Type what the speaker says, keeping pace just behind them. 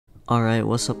Alright,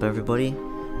 what's up everybody?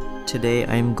 Today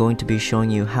I'm going to be showing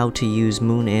you how to use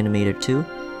Moon Animator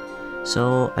 2.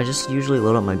 So I just usually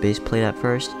load up my base plate at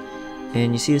first,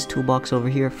 and you see this toolbox over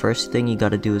here. First thing you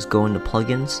gotta do is go into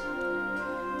plugins,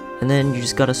 and then you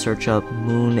just gotta search up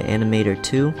Moon Animator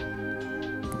 2,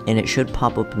 and it should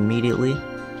pop up immediately.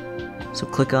 So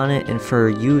click on it, and for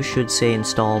you it should say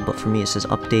install, but for me it says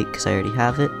update because I already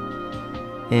have it.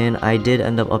 And I did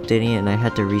end up updating it, and I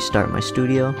had to restart my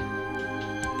studio.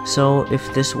 So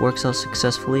if this works out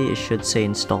successfully, it should say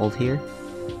installed here.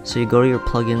 So you go to your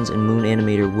plugins and Moon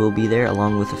Animator will be there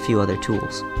along with a few other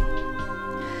tools.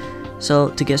 So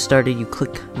to get started, you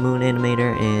click Moon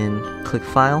Animator and click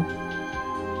File,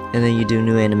 and then you do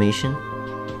New Animation.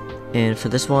 And for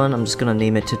this one, I'm just gonna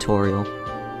name it Tutorial.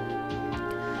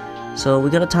 So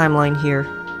we got a timeline here,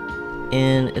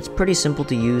 and it's pretty simple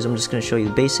to use. I'm just gonna show you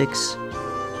basics.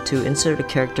 To insert a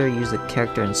character, use the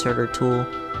Character Inserter tool.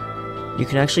 You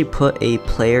can actually put a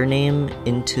player name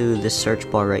into this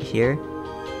search bar right here,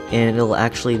 and it'll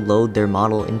actually load their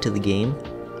model into the game.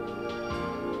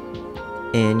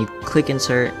 And you click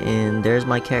insert, and there's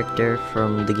my character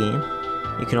from the game.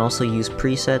 You can also use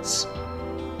presets,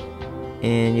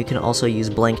 and you can also use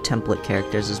blank template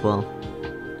characters as well.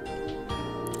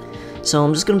 So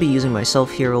I'm just going to be using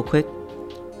myself here real quick.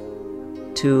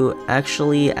 To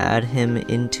actually add him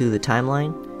into the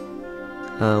timeline,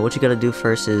 what you gotta do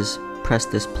first is press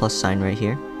this plus sign right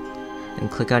here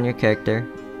and click on your character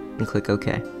and click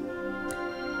OK.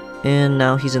 And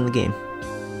now he's in the game,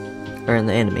 or in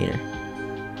the animator.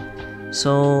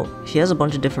 So he has a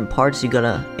bunch of different parts. You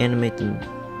gotta animate them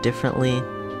differently.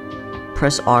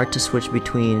 Press R to switch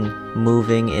between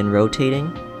moving and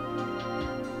rotating.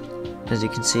 As you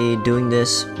can see, doing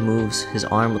this moves his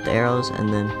arm with the arrows,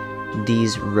 and then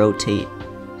these rotate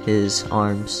his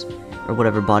arms or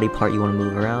whatever body part you want to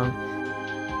move around.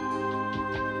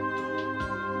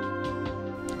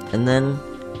 And then,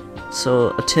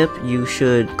 so a tip, you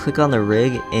should click on the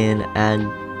rig and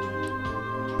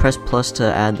press plus to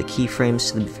add the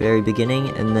keyframes to the very beginning,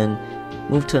 and then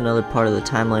move to another part of the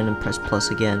timeline and press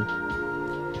plus again.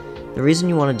 The reason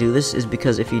you want to do this is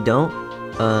because if you don't,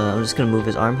 I'm just going to move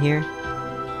his arm here,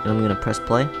 and I'm going to press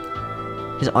play.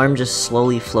 His arm just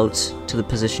slowly floats to the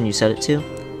position you set it to.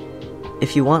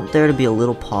 If you want there to be a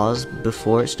little pause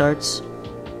before it starts,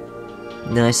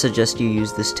 then I suggest you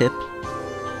use this tip.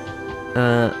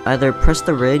 Either press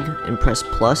the rig and press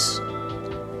plus,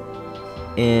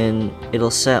 and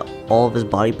it'll set all of his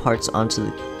body parts onto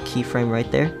the keyframe right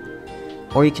there.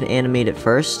 Or you can animate it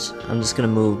first. I'm just going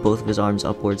to move both of his arms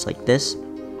upwards like this.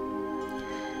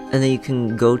 And then you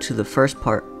can go to the first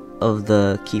part of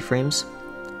the keyframes,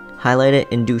 highlight it,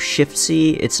 and do Shift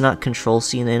C. It's not Control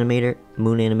C in Animator,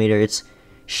 Moon Animator, it's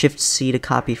Shift C to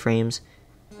copy frames.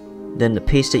 Then to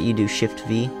paste it, you do Shift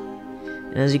V.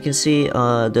 And as you can see,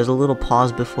 there's a little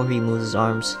pause before he moves his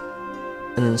arms.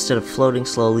 And then instead of floating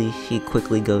slowly, he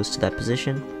quickly goes to that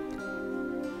position.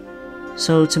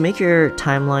 So to make your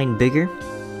timeline bigger,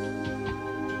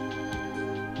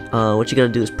 what you gotta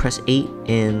do is press 8,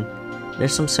 and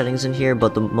there's some settings in here,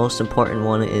 but the most important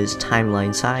one is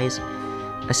timeline size.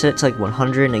 I set it to like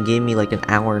 100, and it gave me like an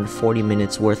hour and 40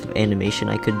 minutes worth of animation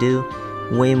I could do.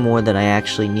 Way more than I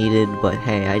actually needed, but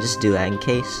hey, I just do that in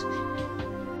case.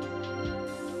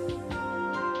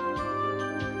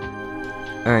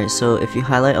 Alright, so if you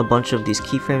highlight a bunch of these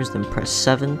keyframes, then press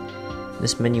 7,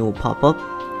 this menu will pop up.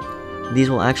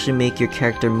 These will actually make your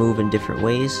character move in different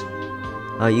ways.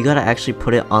 You gotta actually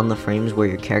put it on the frames where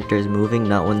your character is moving,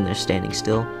 not when they're standing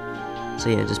still. So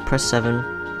yeah, just press 7.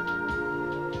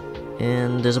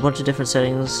 And there's a bunch of different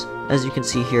settings. As you can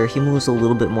see here, he moves a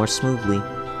little bit more smoothly.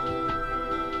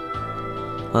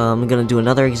 I'm gonna do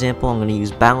another example. I'm gonna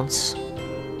use bounce.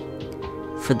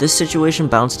 For this situation,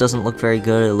 bounce doesn't look very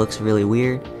good. It looks really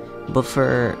weird. But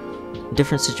for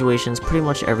different situations, pretty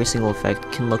much every single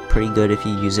effect can look pretty good if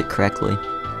you use it correctly.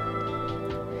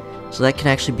 So that can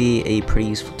actually be a pretty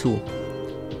useful tool.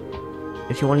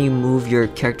 If you want to move your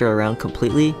character around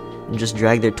completely, just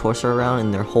drag their torso around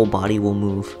and their whole body will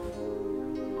move.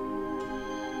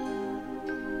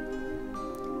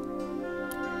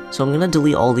 So I'm going to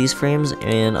delete all these frames,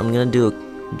 and I'm going to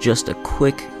do just a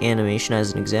quick animation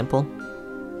as an example.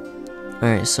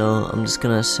 Alright, so I'm just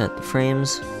going to set the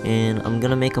frames, and I'm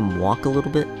going to make him walk a little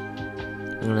bit.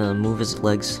 I'm going to move his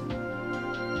legs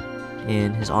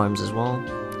and his arms as well.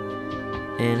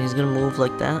 And he's going to move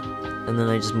like that, and then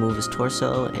I just move his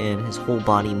torso, and his whole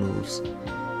body moves.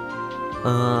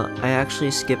 I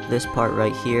actually skipped this part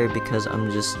right here because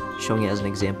I'm just showing it as an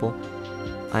example.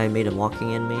 I made a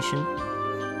walking animation.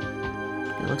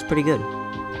 It looks pretty good.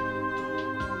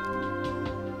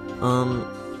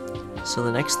 So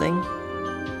the next thing,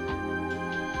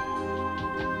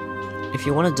 if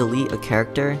you want to delete a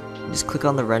character, just click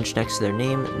on the wrench next to their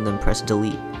name and then press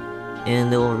delete,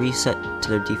 and they will reset to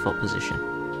their default position.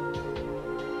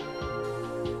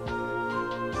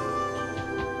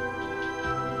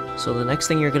 So the next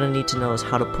thing you're going to need to know is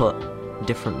how to put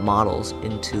different models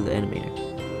into the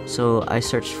animator. So I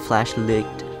searched flashlight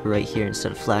right here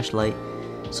instead of flashlight.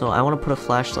 So I want to put a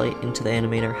flashlight into the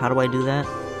animator. How do I do that?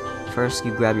 First,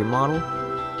 you grab your model,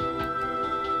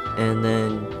 and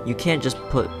then you can't just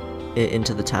put it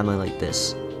into the timeline like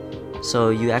this. So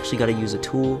you actually got to use a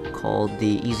tool called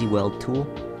the Easy Weld tool.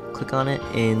 Click on it,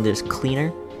 and there's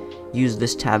Cleaner. Use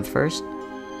this tab first.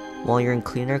 While you're in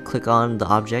Cleaner, click on the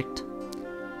object,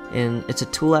 and it's a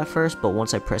tool at first, but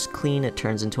once I press clean, it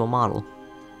turns into a model,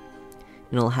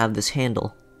 and it'll have this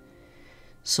handle.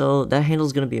 So that handle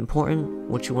is going to be important.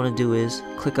 What you want to do is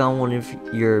click on one of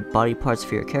your body parts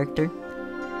for your character,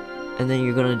 and then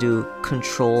you're going to do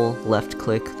control left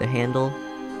click the handle.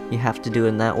 You have to do it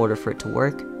in that order for it to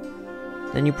work.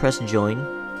 Then you press join,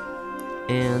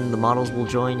 and the models will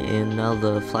join, and now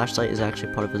the flashlight is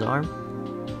actually part of his arm.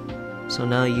 So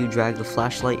now you drag the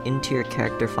flashlight into your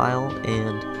character file,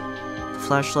 and the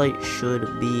flashlight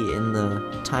should be in the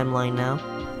timeline now.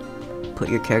 Put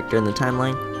your character in the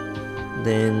timeline.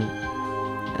 Then,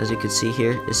 as you can see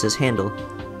here, it says handle,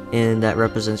 and that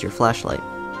represents your flashlight.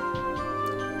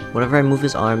 Whenever I move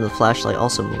his arm, the flashlight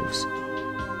also moves.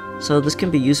 So this can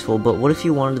be useful, but what if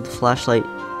you wanted the flashlight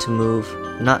to move,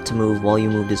 not to move while you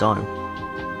moved his arm?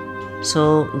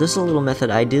 So this is a little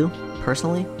method I do,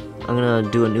 personally. I'm gonna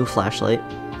do a new flashlight.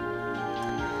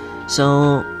 So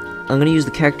I'm gonna use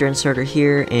the character inserter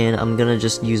here, and I'm gonna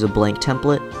just use a blank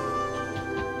template.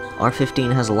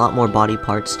 R15 has a lot more body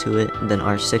parts to it than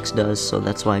R6 does, so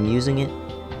that's why I'm using it.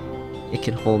 It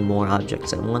can hold more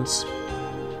objects at once.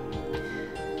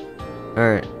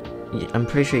 Or, I'm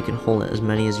pretty sure you can hold as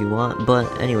many as you want, but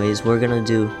anyways, we're gonna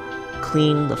do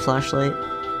clean the flashlight,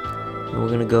 and we're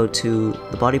gonna go to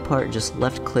the body part, just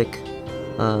left click.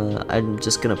 I'm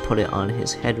just gonna put it on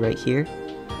his head right here.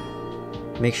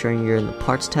 Make sure you're in the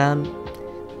parts tab,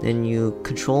 then you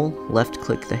control left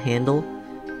click the handle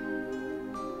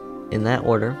in that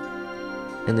order,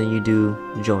 and then you do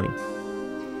join.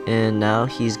 And now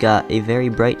he's got a very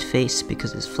bright face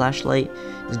because his flashlight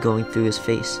is going through his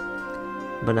face.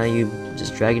 But now you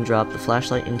just drag and drop the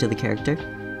flashlight into the character,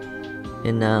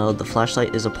 and now the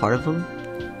flashlight is a part of him.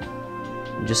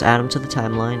 Just add him to the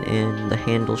timeline, and the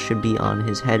handle should be on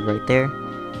his head right there.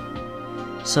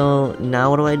 So now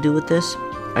what do I do with this?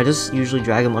 I just usually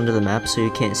drag him under the map so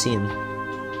you can't see him.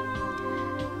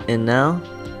 And now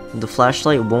the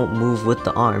flashlight won't move with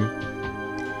the arm.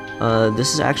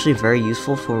 This is actually very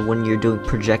useful for when you're doing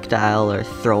projectile or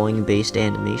throwing based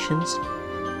animations,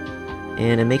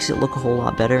 and it makes it look a whole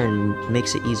lot better and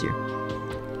makes it easier.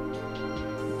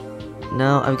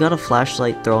 Now I've got a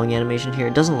flashlight throwing animation here.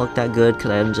 It doesn't look that good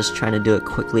because I'm just trying to do it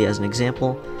quickly as an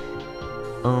example,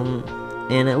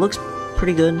 and it looks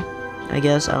pretty good, I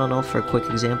guess. I don't know, for a quick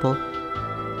example.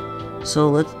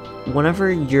 So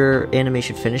whenever your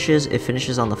animation finishes, it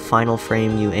finishes on the final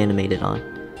frame you animated on.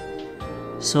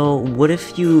 So what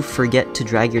if you forget to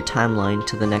drag your timeline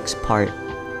to the next part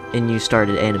and you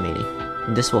started animating?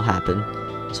 This will happen.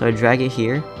 So I drag it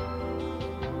here,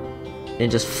 and it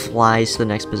just flies to the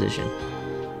next position.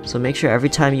 So make sure every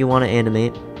time you want to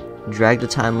animate, drag the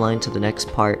timeline to the next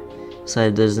part so that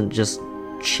it doesn't just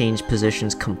change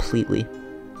positions completely.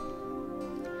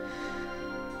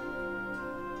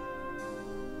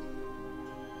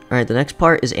 Alright, the next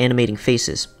part is animating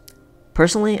faces.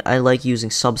 Personally, I like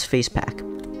using Sub's Face Pack.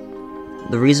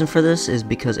 The reason for this is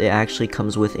because it actually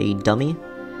comes with a dummy,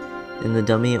 and the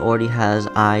dummy already has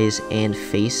eyes and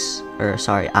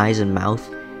eyes and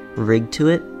mouth rigged to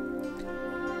it.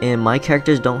 And my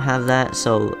characters don't have that,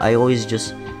 so I always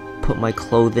just put my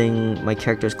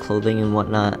character's clothing and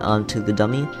whatnot onto the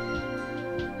dummy.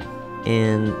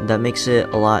 And that makes it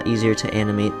a lot easier to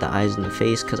animate the eyes and the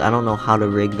face, because I don't know how to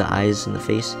rig the eyes and the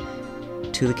face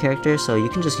to the character, so you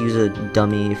can just use a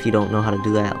dummy if you don't know how to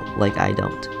do that, like I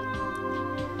don't.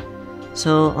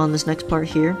 So on this next part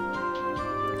here,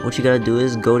 what you gotta do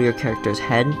is go to your character's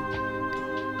head,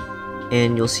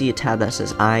 and you'll see a tab that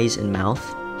says eyes and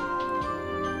mouth,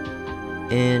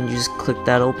 and you just click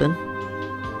that open,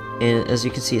 and as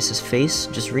you can see it says face.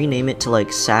 Just rename it to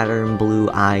like Saturn Blue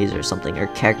Eyes or something, or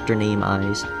character name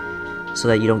eyes, so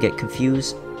that you don't get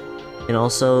confused. And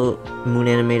also, Moon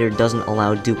Animator doesn't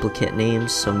allow duplicate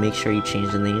names, so make sure you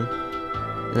change the name.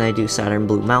 And I do Saturn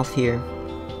Blue Mouth here.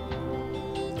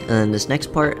 And then this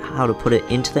next part, how to put it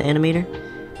into the animator.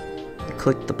 You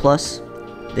click the plus,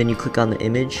 then you click on the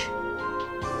image,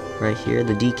 right here,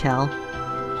 the decal.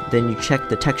 Then you check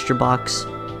the texture box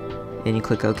and you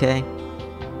click OK,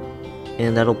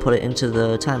 and that'll put it into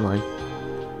the timeline.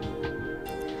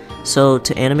 So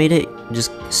to animate it,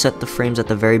 just set the frames at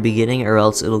the very beginning or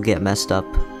else it'll get messed up.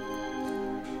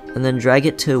 And then drag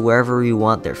it to wherever you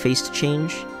want their face to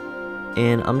change.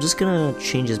 And I'm just gonna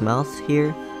change his mouth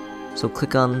here. So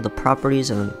click on the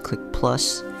properties and then click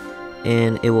plus,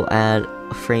 and it will add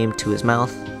a frame to his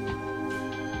mouth.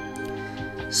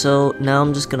 So now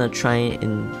I'm just gonna try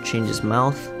and change his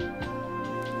mouth.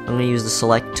 I'm gonna use the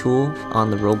select tool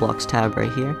on the Roblox tab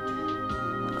right here.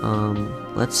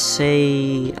 Let's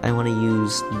say I want to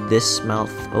use this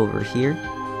mouth over here.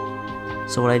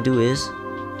 So what I do is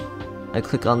I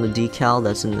click on the decal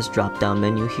that's in this drop down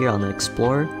menu here on the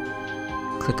Explorer,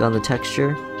 click on the texture,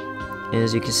 and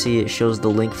as you can see it shows the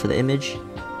link for the image.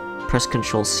 Press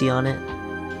Ctrl C on it.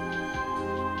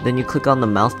 Then you click on the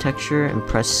mouth texture and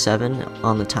press 7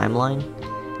 on the timeline,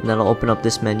 and that'll open up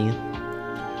this menu.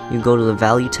 You go to the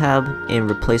value tab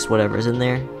and replace whatever's in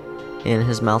there, and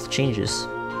his mouth changes.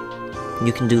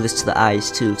 You can do this to the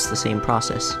eyes too, it's the same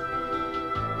process.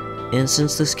 And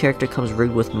since this character comes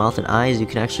rigged with mouth and eyes, you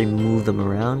can actually move them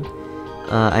around.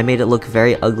 I made it look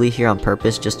very ugly here on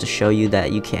purpose just to show you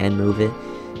that you can move it.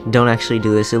 Don't actually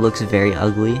do this, it looks very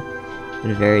ugly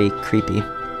and very creepy.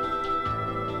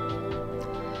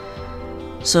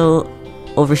 So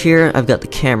over here I've got the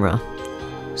camera.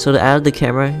 So to add the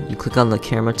camera, you click on the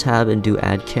camera tab and do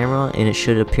add camera, and it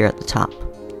should appear at the top.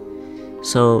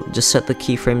 So just set the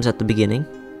keyframes at the beginning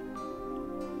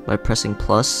by pressing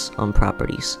plus on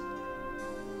properties.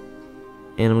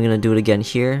 And I'm going to do it again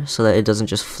here so that it doesn't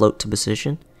just float to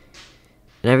position.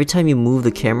 And every time you move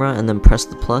the camera and then press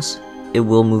the plus, it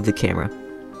will move the camera.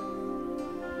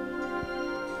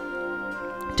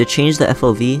 To change the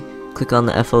FOV, click on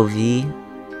the FOV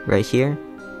right here,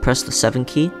 press the 7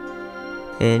 key,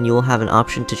 and you will have an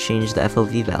option to change the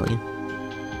FOV value.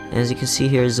 And as you can see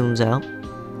here, it zooms out.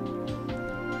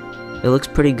 It looks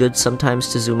pretty good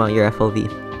sometimes to zoom out your FOV.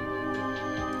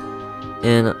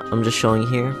 And I'm just showing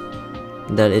here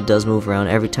that it does move around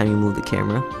every time you move the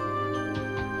camera.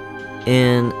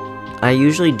 And I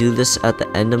usually do this at the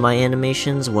end of my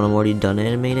animations when I'm already done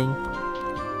animating.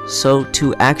 So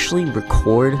to actually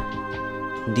record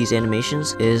these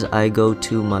animations is I go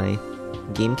to my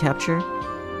game capture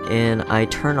and I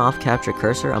turn off capture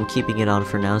cursor. I'm keeping it on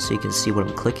for now so you can see what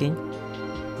I'm clicking.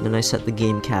 And then I set the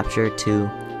game capture to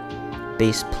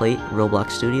base plate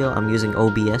Roblox Studio. I'm using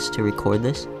OBS to record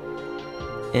this,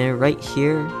 and right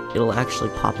here it'll actually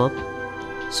pop up.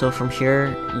 So from here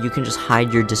you can just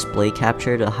hide your display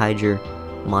capture to hide your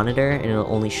monitor, and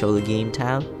it'll only show the game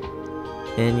tab,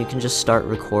 and you can just start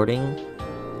recording.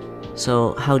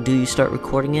 So how do you start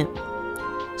recording it?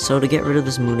 So to get rid of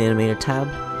this Moon Animator tab,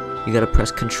 you gotta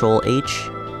press Ctrl H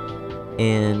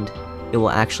and it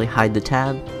will actually hide the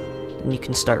tab, and you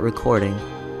can start recording.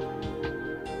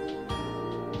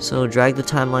 So drag the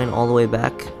timeline all the way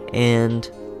back and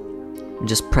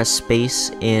just press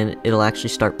space and it'll actually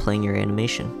start playing your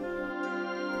animation.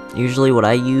 Usually what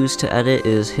I use to edit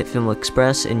is HitFilm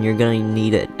Express, and you're gonna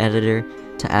need an editor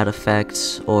to add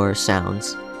effects or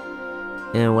sounds.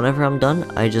 And whenever I'm done,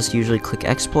 I just usually click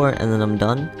export and then I'm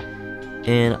done.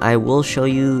 And I will show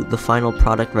you the final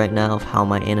product right now of how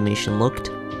my animation looked.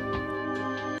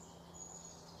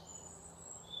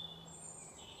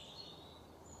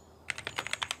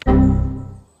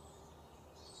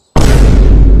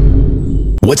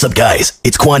 What's up guys,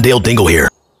 it's Quandale Dingle here.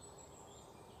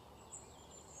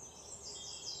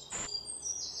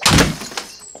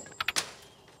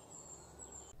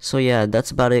 So yeah, that's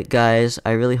about it guys.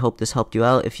 I really hope this helped you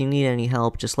out. If you need any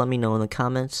help, just let me know in the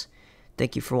comments.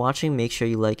 Thank you for watching, make sure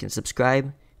you like and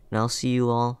subscribe, and I'll see you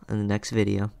all in the next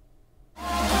video.